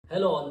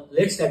Hello all,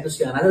 let's try to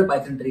see another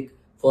Python trick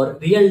for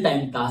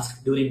real-time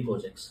tasks during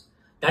projects.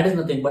 That is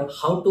nothing but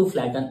how to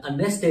flatten a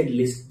nested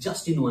list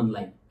just in one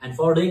line. And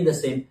for doing the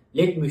same,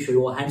 let me show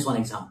you a hands-on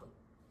example.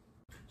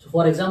 So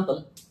for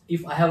example,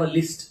 if I have a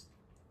list,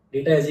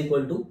 data is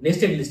equal to,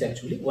 nested list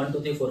actually, 1,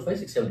 2, 3, 4, 5,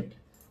 6, 7, 8.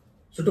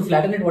 So to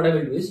flatten it, what I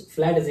will do is,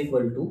 flat is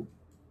equal to,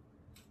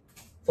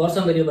 for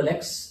some variable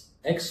x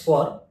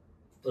for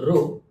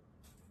row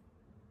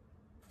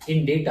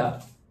in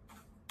data,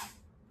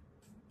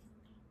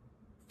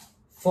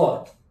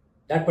 for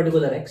that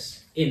particular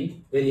x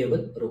in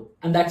variable row,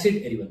 and that's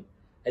it everyone.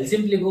 I'll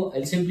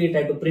simply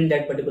try to print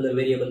that particular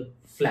variable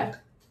flat,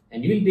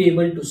 and you will be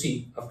able to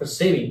see, after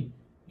saving,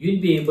 you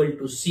will be able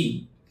to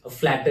see a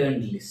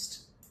flattened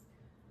list.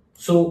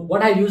 So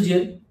what I use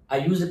here, I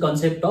use the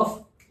concept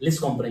of list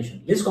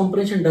comprehension. List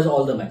comprehension does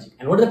all the magic.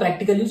 And what is the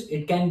practical use?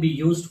 It can be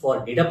used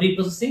for data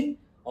preprocessing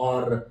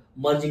or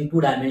merging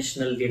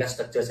two-dimensional data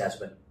structures as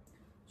well.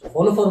 So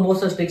follow for more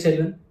such tricks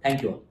everyone.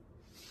 Thank you all.